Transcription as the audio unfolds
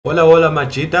Hola, hola,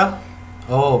 Majida.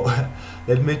 Oh,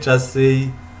 let me just say,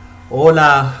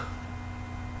 hola,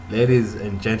 ladies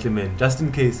and gentlemen, just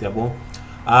in case, yabo.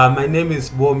 My name is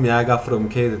Bo Miaga from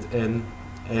KZN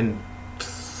and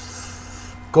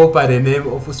go by the name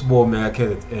of Bo Miaga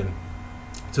KZN.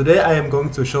 Today, I am going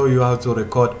to show you how to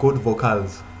record good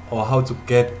vocals or how to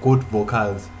get good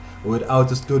vocals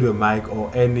without a studio mic or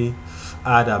any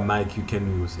other mic you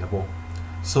can use, yabo.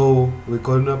 So, we're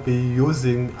gonna be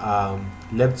using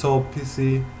laptop,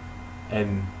 PC,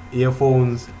 and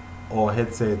earphones or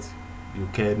headsets you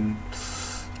can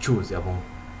choose, yabo.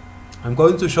 I'm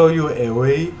going to show you a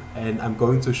way and I'm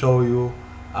going to show you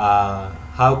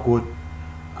how good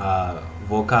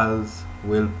vocals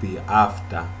will be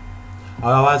after.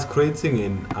 I was creating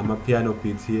an Amapiano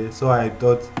beat here, so I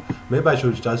thought maybe I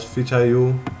should just feature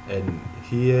you, and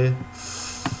here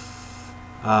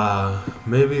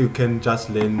maybe you can just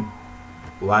learn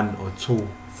one or two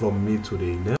from me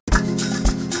today, né?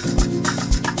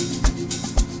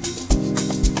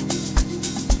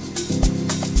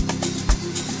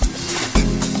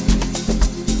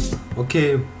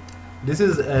 Okay, this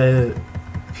is a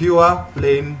pure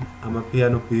plain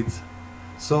Amapiano beat.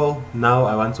 So now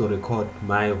I want to record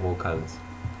my vocals.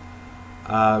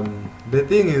 The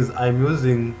thing is, I'm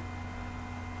using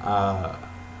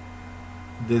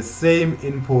the same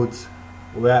input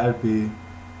where I'll be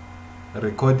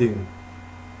recording.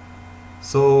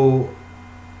 So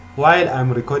while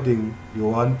I'm recording, you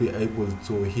won't be able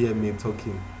to hear me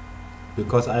talking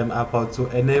because I'm about to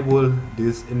enable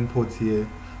this input here.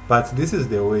 But this is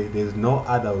the way, there's no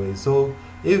other way. So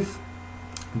if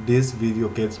this video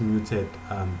gets muted,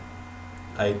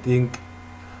 I think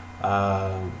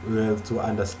we have to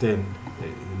understand,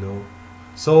 you know.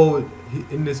 So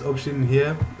in this option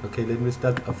here, okay, let me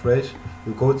start afresh.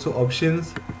 You go to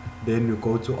options, then you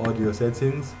go to audio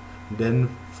settings, then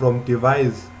from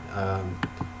device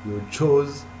you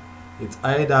choose, it's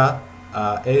either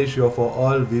Azure for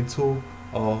all V2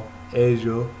 or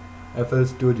Azure FL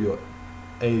Studio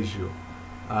Azure.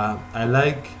 I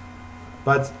like,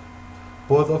 but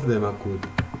both of them are good,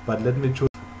 but let me choose.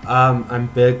 I'm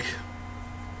back,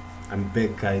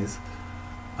 guys.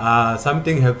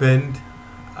 Something happened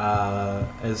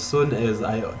as soon as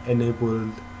I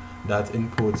enabled that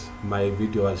input, my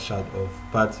video was shut off.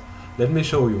 But let me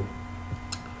show you.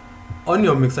 On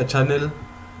your mixer channel,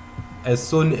 as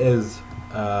soon as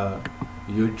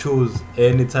you choose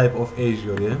any type of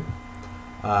Azure,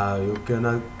 you're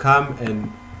gonna come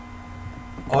and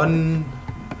on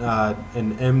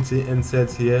an empty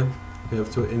insert here, you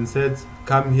have to insert,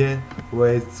 come here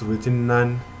where it's written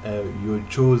none, you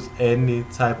choose any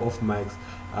type of mics.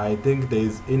 I think there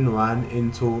is in 1,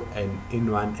 in 2, and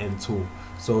in 1 and 2,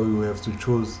 so you have to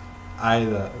choose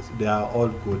either. They are all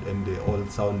good and they all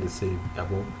sound the same,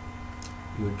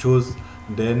 you choose,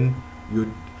 then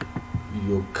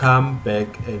you come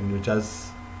back and you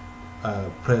just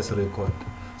press record.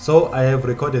 So I have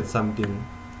recorded something.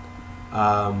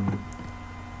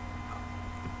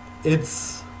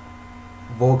 It's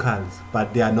vocals,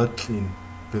 but they are not clean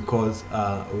because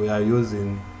we are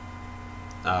using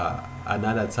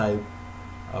another type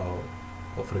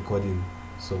of recording.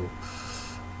 So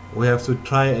we have to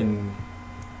try and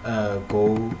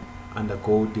undergo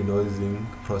denoising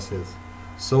process.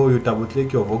 So you double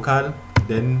click your vocal,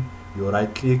 then you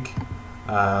right click,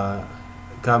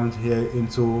 come here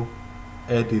into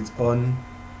edit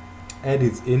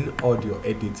in audio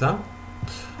editor,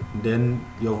 then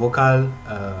your vocal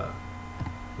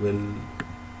will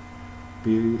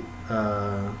be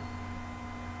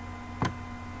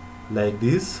like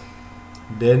this.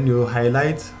 Then you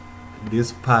highlight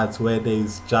this part where there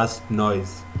is just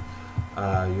noise.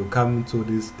 You come to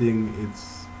this thing,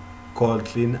 it's called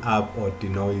clean up or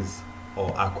denoise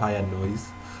or acquire noise.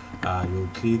 You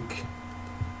click,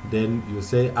 then you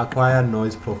say acquire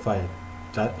noise profile.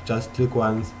 Just click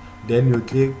once, then you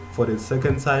click for the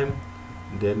second time,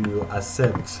 then you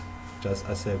accept, just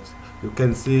accept. You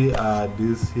can see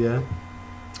this here,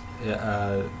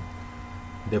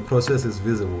 the process is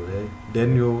visible, eh?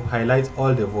 Then you highlight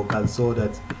all the vocals so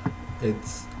that it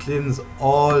cleans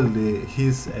all the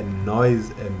hiss and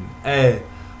noise and air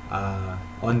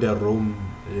on the room,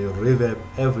 the reverb,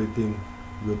 everything.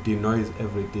 You denoise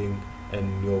everything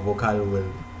and your vocal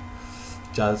will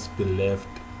just be left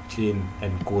clean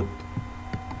and good.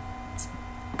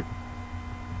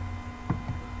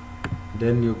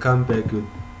 Then you come back,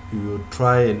 you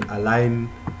try and align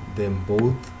them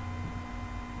both.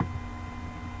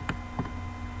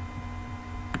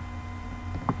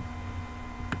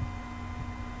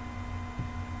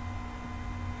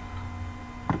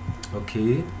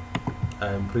 Okay,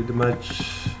 I'm pretty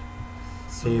much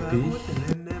happy.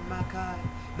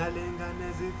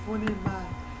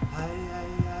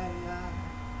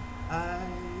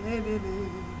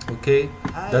 Okay,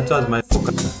 that was my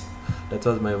vocal. That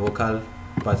was my vocal,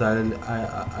 but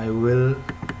I will.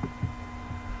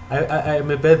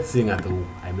 I'm a bad singer though.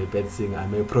 I'm a bad singer.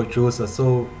 I'm a producer,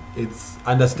 so it's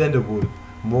understandable.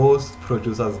 Most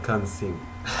producers can't sing.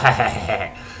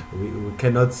 we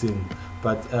cannot sing.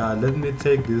 But let me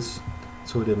take this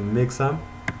to the mixer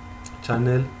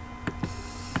channel.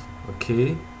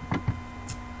 Okay,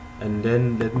 and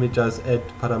then let me just add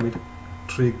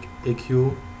parametric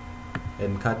EQ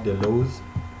and cut the lows.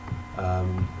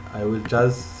 I will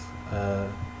just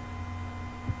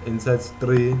insert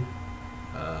 3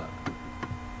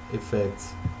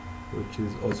 effects, which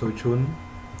is auto tune.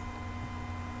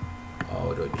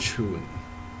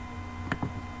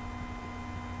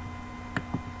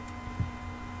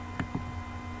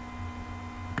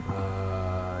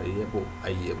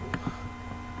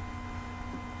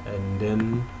 And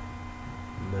then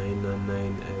minor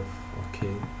 9F.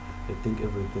 Okay, I think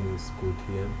everything is good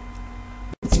here.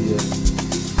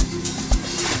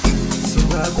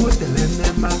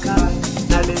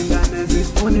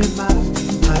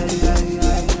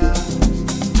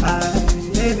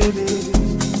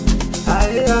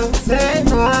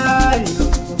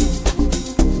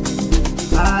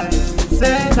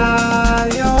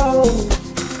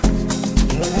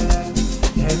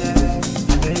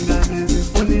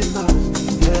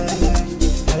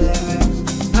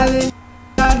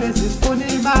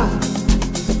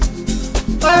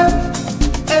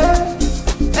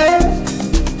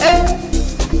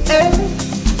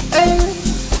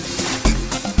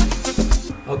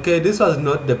 Okay, this was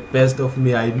not the best of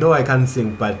me. I know I can't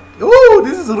sing, but oh,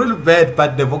 this is really bad.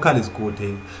 But the vocal is good.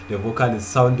 Eh? The vocal is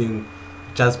sounding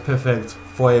just perfect.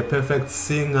 For a perfect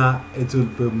singer, it will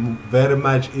be very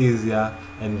much easier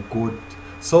and good.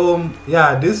 So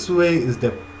yeah, this way is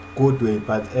the good way.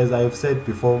 But as I've said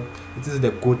before, it is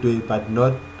the good way, but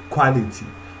not quality.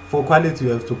 For quality,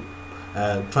 you have to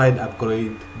try and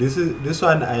upgrade. This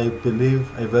one. I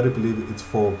very believe it's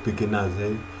for beginners.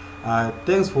 Eh?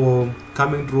 Thanks for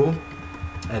coming through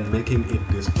and making it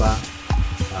this far.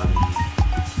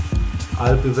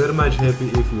 I'll be very much happy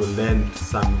if you learned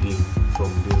something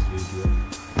from this video,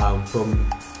 from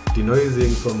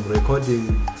denoising, from recording,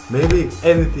 maybe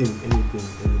anything.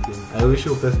 I wish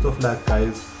you best of luck,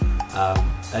 guys.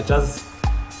 I just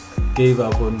gave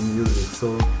up on music,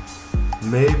 so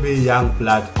maybe young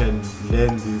blood can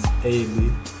learn this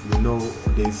early. You know,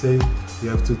 they say you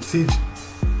have to teach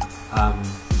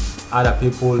other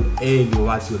people early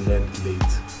what you learned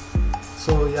late.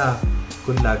 So yeah,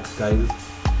 good luck, guys.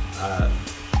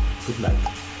 Good luck.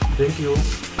 Thank you.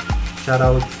 Shout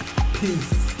out.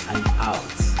 Peace and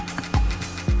out.